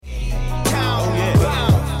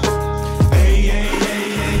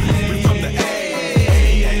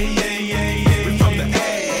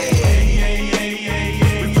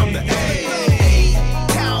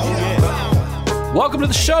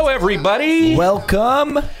show, everybody.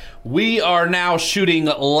 Welcome. We are now shooting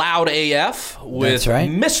Loud AF with That's right.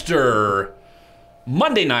 Mr.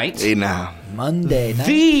 Monday Night. Hey, now. Monday night.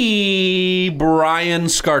 The Brian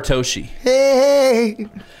Scartoshi. Hey.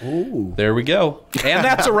 Ooh. There we go. And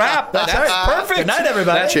that's a wrap. That's perfect. Good night,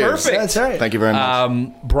 everybody. That's Cheers. perfect. That's right. Thank you very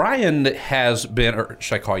much. Brian has been, or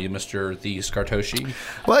should I call you Mr. The Scartoshi?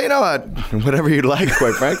 Well, you know what? Whatever you'd like,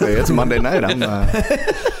 quite frankly. It's Monday night.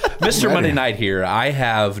 Mr. Monday Night here, I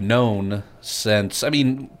have known since,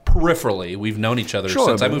 peripherally, we've known each other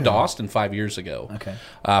since I moved to Austin 5 years ago. Okay.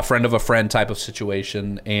 Friend of a friend type of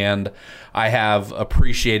situation, and I have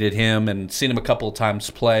appreciated him and seen him a couple of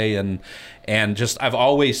times play, and just I've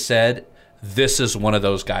always said this is one of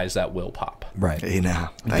those guys that will pop. Right. Hey,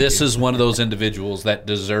 now. This is one of those individuals that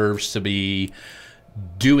deserves to be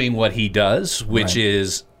doing what he does, which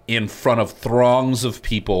is in front of throngs of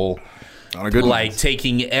people. On a good Like night.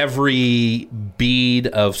 taking every bead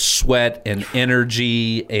of sweat and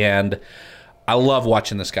energy, and I love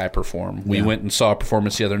watching this guy perform. We went and saw a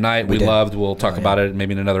performance the other night. We did. loved. We'll talk about it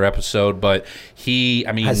maybe in another episode. But he,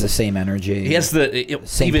 Has the same energy. he has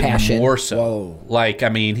Same even passion. more so. Whoa. Like,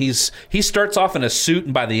 he starts off in a suit,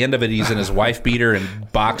 and by the end of it, he's in his wife beater and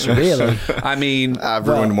boxers. Really? I've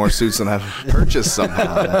ruined more suits than I've purchased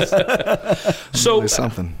somehow. So There's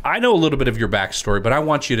something. I know a little bit of your backstory, but I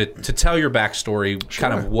want you to tell your backstory,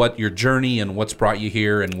 kind of what your journey and what's brought you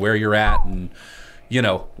here and where you're at, and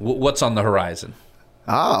what's on the horizon.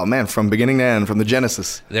 Oh, man, from beginning to end, from the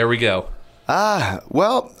Genesis. There we go.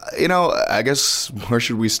 Well, I guess where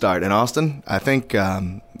should we start? In Austin? I think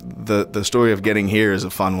the story of getting here is a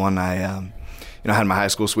fun one. I had my high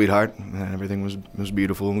school sweetheart, and everything was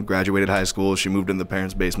beautiful. We graduated high school. She moved in the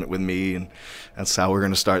parents' basement with me, and that's how we're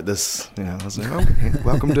going to start this. I was like, okay,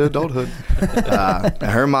 welcome to adulthood.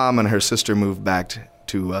 Her mom and her sister moved back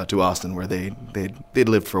to Austin, where they'd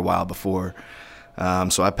lived for a while before.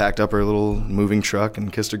 So I packed up her little moving truck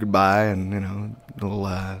and kissed her goodbye, and little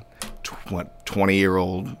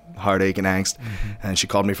 20-year-old heartache and angst. And she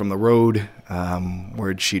called me from the road,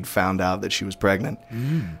 where she'd found out that she was pregnant.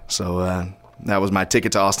 So that was my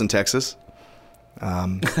ticket to Austin, Texas.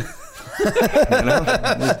 That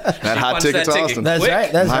hot ticket to Austin. That's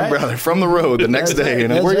right. That's My right. brother from the road the next That's day. right,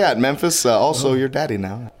 And that's where you right. at? Memphis. Also, your daddy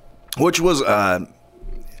now. Which was, I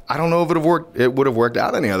don't know if it would have worked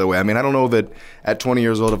out any other way. I don't know that at 20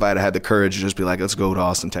 years old, if I had had the courage to just be like, let's go to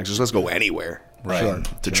Austin, Texas. Let's go anywhere. Right.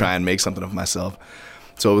 To try and make something of myself.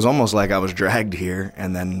 So it was almost like I was dragged here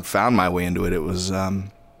and then found my way into it. It was,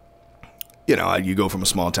 you go from a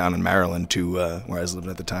small town in Maryland to where I was living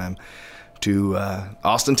at the time to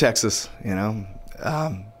Austin, Texas,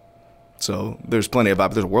 So there's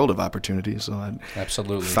there's a world of opportunity. So I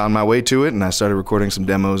Absolutely. found my way to it, and I started recording some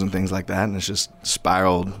demos and things like that, and it's just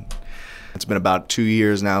spiraled. It's been about 2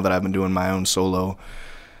 years now that I've been doing my own solo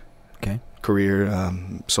career,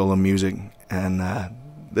 solo music, and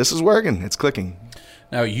this is working. It's clicking.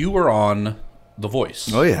 Now, you were on The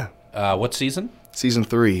Voice. Oh, yeah. What season? Season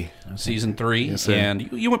 3. Season 3. Yes, sir.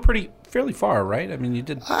 And you went fairly far, right? You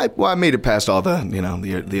did. I made it past all the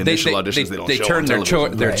initial auditions. They don't they show turned on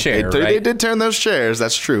television. their chair, They right? did turn those chairs.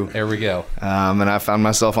 That's true. There we go. And I found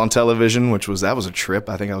myself on television, that was a trip.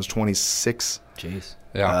 I think I was 26. Jeez.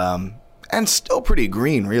 Yeah. And still pretty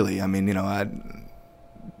green, really. I'd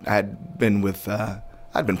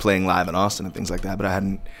been playing live in Austin and things like that, but I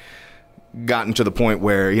hadn't gotten to the point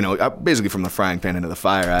where, basically from the frying pan into the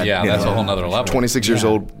fire. That's a whole nother level. 26 years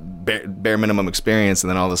old, bare minimum experience, and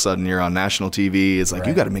then all of a sudden you're on national TV. It's like,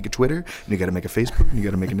 you got to make a Twitter, and you got to make a Facebook, and you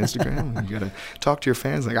got to make an Instagram, and you got to talk to your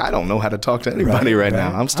fans. Like, I don't know how to talk to anybody right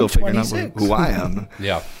now. I'm still figuring out who I am.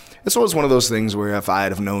 Yeah. And so it's one of those things where if I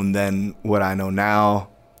had have known then what I know now,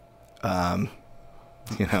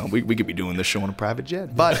 we could be doing this show on a private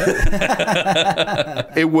jet, but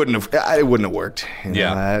it wouldn't have worked.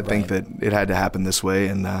 I think that it had to happen this way,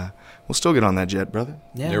 and we'll still get on that jet, brother.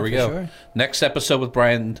 Yeah, There we go. Sure. Next episode with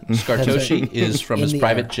Brian Scartoshi is from his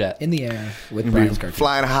private jet. In the air with Brian Scartoshi.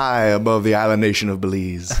 Flying high above the island nation of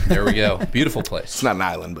Belize. There we go. Beautiful place. It's not an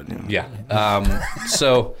island, but Yeah.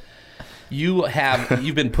 So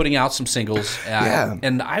you've been putting out some singles,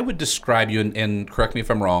 and I would describe you, and correct me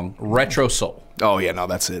if I'm wrong, retro soul. Oh yeah, no,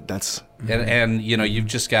 that's it. That's and you've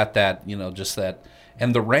just got that, just that,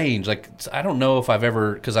 and the range. Like, I don't know if I've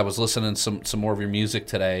ever, because I was listening to some more of your music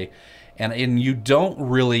today, and you don't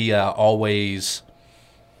really always,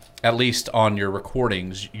 at least on your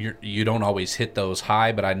recordings, you don't always hit those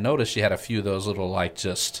high. But I noticed you had a few of those little, like,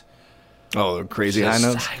 just Oh, the crazy high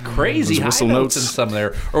notes. Crazy Those high whistle notes notes. in some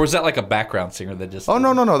there. Or was that like a background singer that just... Oh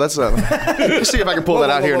no, that's let's see if I can pull that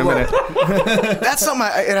out here in a minute. That's something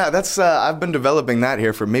I've been developing that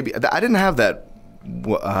here for maybe I didn't have that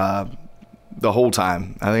the whole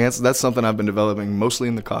time. I think that's something I've been developing mostly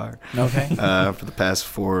in the car. Okay. For the past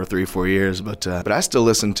 4 years, but I still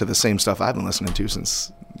listen to the same stuff I've been listening to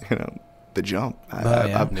since the jump.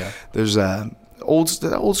 There's old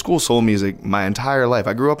school soul music my entire life.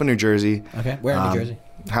 I grew up in New Jersey. Okay. Where in New Jersey?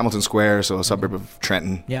 Hamilton Square, so a suburb of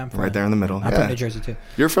Trenton. Yeah, right there in the middle. I'm from New Jersey too.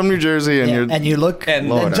 You're from New Jersey, and you look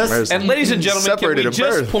Lord have mercy. And ladies and gentlemen, can we Separated at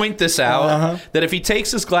just birth. point this out that if he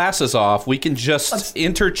takes his glasses off, we can just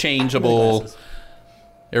interchangeable.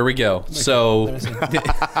 There we go. So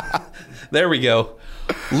there we go.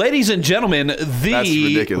 Ladies and gentlemen,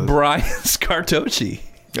 the Brian Scartocci.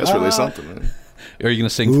 That's really something, man. Are you going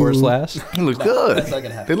to sing for us last? They look good. That's not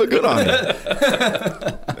gonna happen. They look good on you.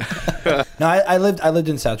 No, I lived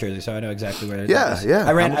in South Jersey, so I know exactly where it is. Yeah.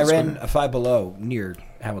 I ran Hamilton a Five Below near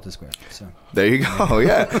Hamilton Square. So there you go.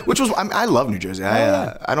 Yeah, which was I love New Jersey.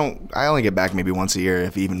 I only get back maybe once a year,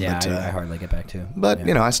 if even. yeah, but, I hardly get back too. But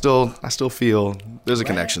I still feel there's a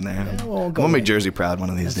connection there. we'll I'm go gonna make with- Jersey proud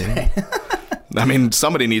one of these days. I mean,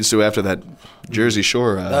 somebody needs to after that Jersey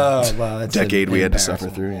Shore that's decade an we had to suffer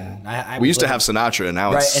embarrassment. through. I We used to lived- have Sinatra, and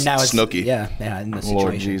now right, it's and now it's Snooki. Yeah, in the situation.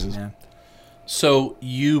 Lord Jesus. Yeah. So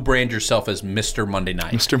you brand yourself as Mr. Monday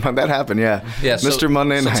Night. That happened, yeah. Yeah, Mr.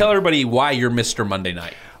 Monday Night. So tell everybody why you're Mr. Monday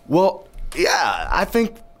Night. Well, yeah, I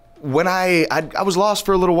think when I was lost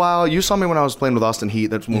for a little while. You saw me when I was playing with Austin Heat.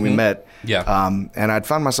 That's when we met. Yeah. And I'd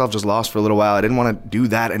found myself just lost for a little while. I didn't want to do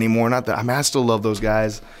that anymore. Not that I still love those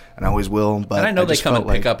guys, and I always will. But And I know they just come and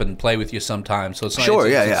felt pick up and play with you sometimes. So it's not, Sure,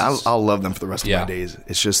 it's- yeah. it's- I'll love them for the rest of my days.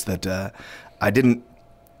 It's just that I didn't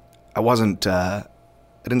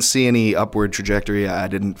see any upward trajectory. I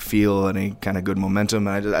didn't feel any kind of good momentum.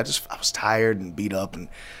 And I was tired and beat up and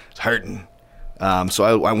hurting. So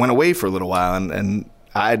I went away for a little while, and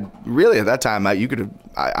I really at that time I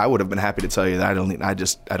would have been happy to tell you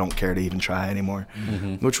that I don't care to even try anymore,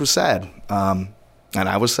 which was sad. And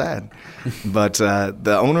I was sad. But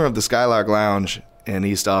the owner of the Skylark Lounge in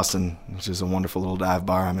East Austin, which is a wonderful little dive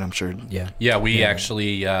bar. I mean, I'm sure. Yeah, we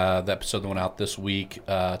actually the episode that went out this week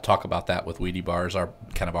talk about that with Weedy Bars, our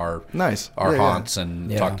haunts,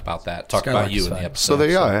 and talked about that. Talked Skylark about you is in the fine. episode. So there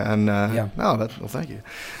you are. And well, thank you.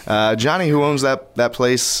 Johnny, who owns that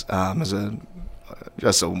place, is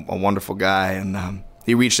just a wonderful guy, and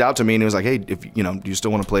he reached out to me and he was like, "Hey, if do you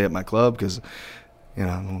still want to play at my club? Because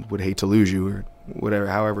I would hate to lose you," or whatever,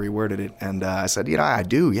 however he worded it. And I said, I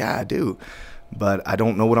do. Yeah, I do. But I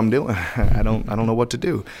don't know what I'm doing. I don't know what to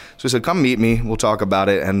do. So he said, "Come meet me. We'll talk about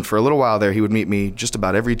it." And for a little while there, he would meet me just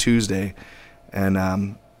about every Tuesday, and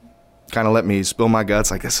kind of let me spill my guts.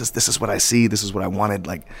 Like, this is what I see. This is what I wanted.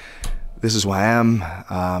 Like, this is who I am.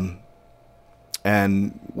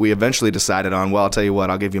 And we eventually decided on, well, I'll tell you what.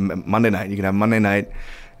 I'll give you Monday night. You can have Monday night.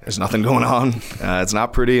 There's nothing going on. It's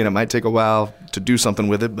not pretty, and it might take a while to do something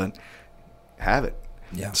with it, but have it.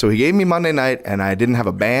 Yeah. So he gave me Monday night, and I didn't have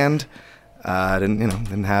a band. I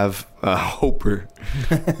didn't have hope or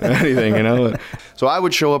anything, So I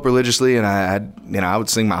would show up religiously, and I would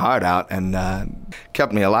sing my heart out, and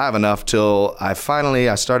kept me alive enough till I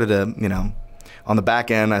started to, on the back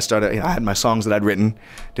end, I had my songs that I'd written,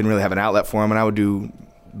 didn't really have an outlet for them, and I would do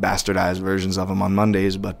bastardized versions of them on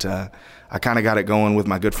Mondays, but I kind of got it going with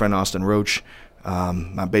my good friend Austin Roach,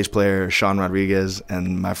 my bass player Sean Rodriguez,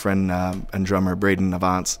 and my friend and drummer Braden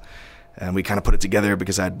Avance. And we kind of put it together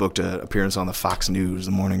because I had booked an appearance on the Fox News,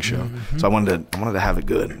 the morning show. Mm-hmm. So I wanted to have it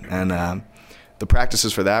good. And the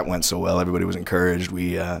practices for that went so well. Everybody was encouraged.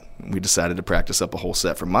 We decided to practice up a whole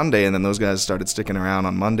set for Monday, and then those guys started sticking around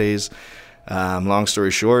on Mondays. Long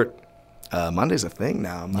story short, Monday's a thing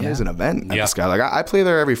now. Monday's an event at the Skylark. I play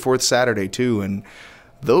there every fourth Saturday too, and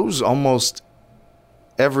those almost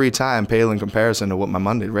every time pale in comparison to what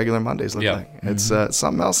my regular Mondays look like. It's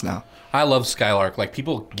something else now. I love Skylark. Like,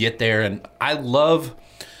 people get there, and I love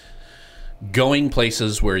going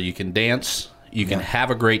places where you can dance, you can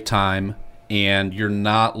have a great time, and you're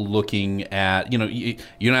not looking at, you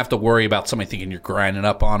don't have to worry about somebody thinking you're grinding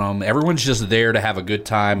up on them. Everyone's just there to have a good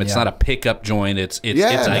time. It's not a pickup joint. It's a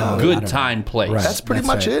good time place. Right. That's pretty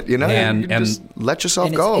much right. it, And And just let yourself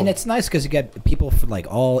and go. And it's nice because you get people from like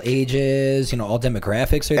all ages, all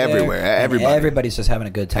demographics are Everywhere, there. And everybody. everybody's just having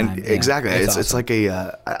a good time. And exactly. It's awesome. like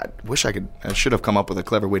I should have come up with a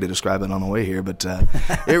clever way to describe it on the way here, but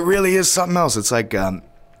it really is something else. It's like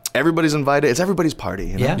everybody's invited. It's everybody's party.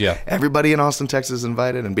 Yeah. Yeah. Everybody in Austin, Texas is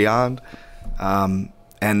invited and beyond.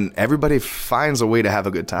 and everybody finds a way to have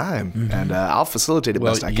a good time, and I'll facilitate it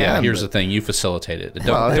best I can. Yeah, here's the thing: you facilitate it.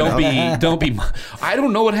 Don't be. I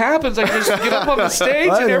don't know what happens. I just get up on the stage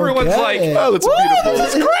and everyone's like, "Oh, it's beautiful.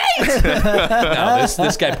 This is great." No,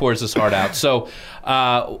 this guy pours his heart out. So,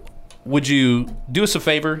 would you do us a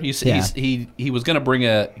favor? He was going to bring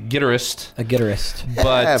a guitarist,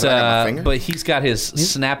 but he's got his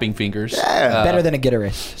snapping fingers. Yeah. Better than a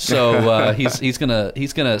guitarist. So he's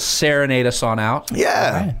gonna serenade us on out.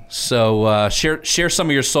 Yeah. Right. So share some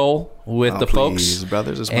of your soul with the please, folks,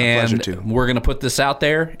 brothers. It's my and pleasure to. we're gonna put this out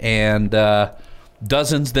there, and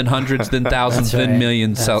dozens, then hundreds, then thousands, That's then right.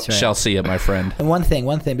 millions That's right. shall see it, my friend. And one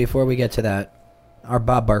thing before we get to that, our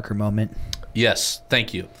Bob Barker moment. Yes,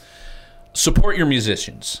 thank you. Support your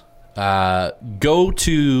musicians. Go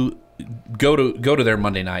to their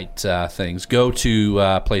Monday night things. Go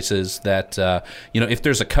to places that if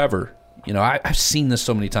there's a cover. I've seen this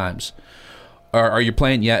so many times. Are you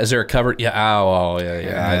playing? Yeah. Is there a cover? Yeah. Oh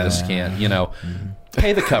yeah. I just can't.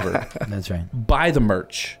 Pay the cover. That's right. Buy the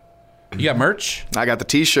merch. You got merch? I got the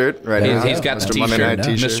T-shirt right now. He's got the Mr. Monday Night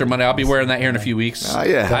T-shirt. T-shirt. Mr. Monday. I'll be wearing that here in a few weeks. Oh,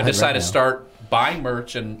 yeah. I decided to now. start buying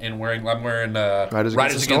merch and wearing. I'm wearing Riders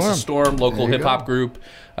Riders Against the Against the Storm, local There you hip hop group.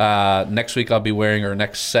 Next week I'll be wearing, or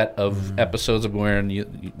next set of episodes I'll be wearing.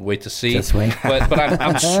 You wait to see. Just wait. But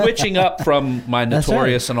I'm switching up from my That's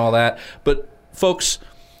Notorious and all that. But folks,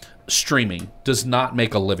 streaming does not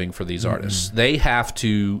make a living for these artists. They have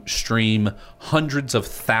to stream hundreds of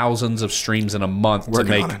thousands of streams in a month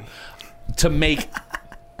Working on it. to make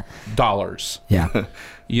dollars. Yeah. That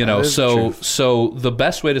is the truth. So the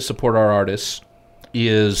best way to support our artists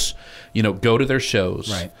is, go to their shows.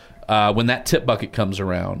 Right. When that tip bucket comes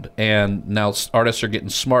around, and now artists are getting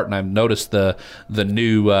smart, and I've noticed the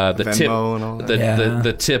new the Venmo tip and all that.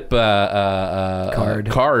 the tip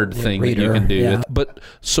card thing that you reader, can do. yeah. But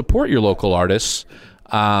support your local artists.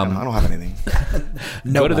 I don't have anything.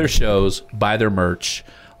 Go to their shows, buy their merch,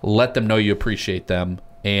 let them know you appreciate them,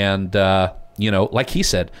 and like he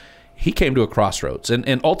said, he came to a crossroads,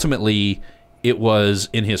 and ultimately it was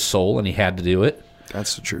in his soul, and he had to do it.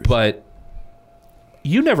 That's the truth. But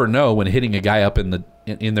you never know when hitting a guy up in their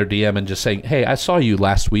DM and just saying, "Hey, I saw you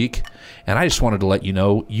last week, and I just wanted to let you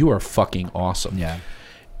know you are fucking awesome." Yeah.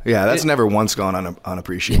 Yeah, that's never once gone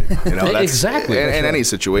unappreciated. That's, Exactly. In any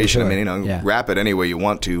situation, For I sure. mean, Yeah. rap it any way you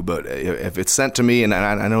want to, but if it's sent to me, and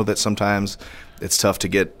I know that sometimes it's tough to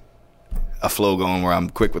get a flow going where I'm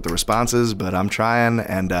quick with the responses, but I'm trying,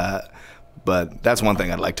 and but that's one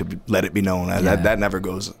thing I'd like to let it be known. That never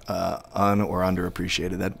goes un or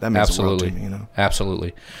underappreciated. That means Absolutely. the world to me,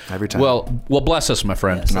 Absolutely. every time. Well, bless us, my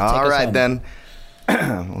friend. Yes. So take All us right, home. then.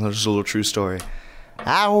 Well, there's a little true story.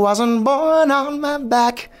 I wasn't born on my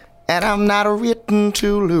back, and I'm not written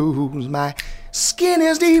to lose. My skin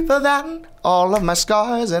is deeper than all of my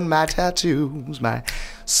scars and my tattoos. My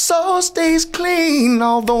soul stays clean,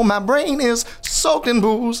 although my brain is soaked in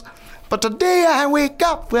booze. But today I wake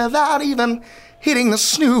up without even hitting the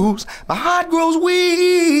snooze. My heart grows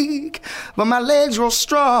weak, but my legs grow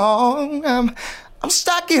strong. I'm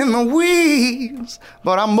stuck in the weeds,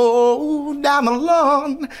 but I'm mowed down the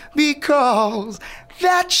lawn because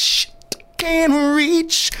that shit can't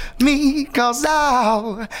reach me, cause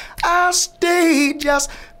I'll stay just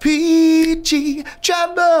PG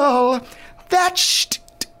trouble. That shit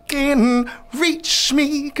can't reach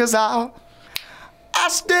me, cause I'll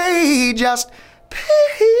stay just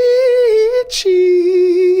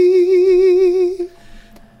peachy.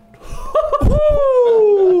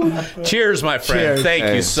 Cheers, my friend. Cheers. Thank you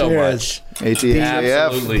Hey. so Cheers. much. ATAF.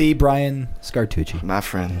 Absolutely. The Brian Scartucci. My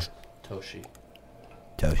friend, Toshi.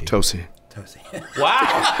 Tosi.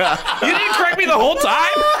 Wow. You didn't correct me the whole time?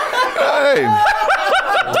 Hey.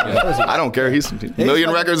 I don't care. He's a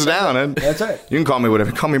million records down. And That's right. you can call me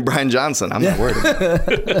whatever. Call me Brian Johnson. I'm not worried.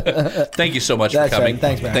 Thank you so much That's for coming. right.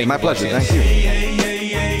 Thanks, man. Thank My you. pleasure. Thank you.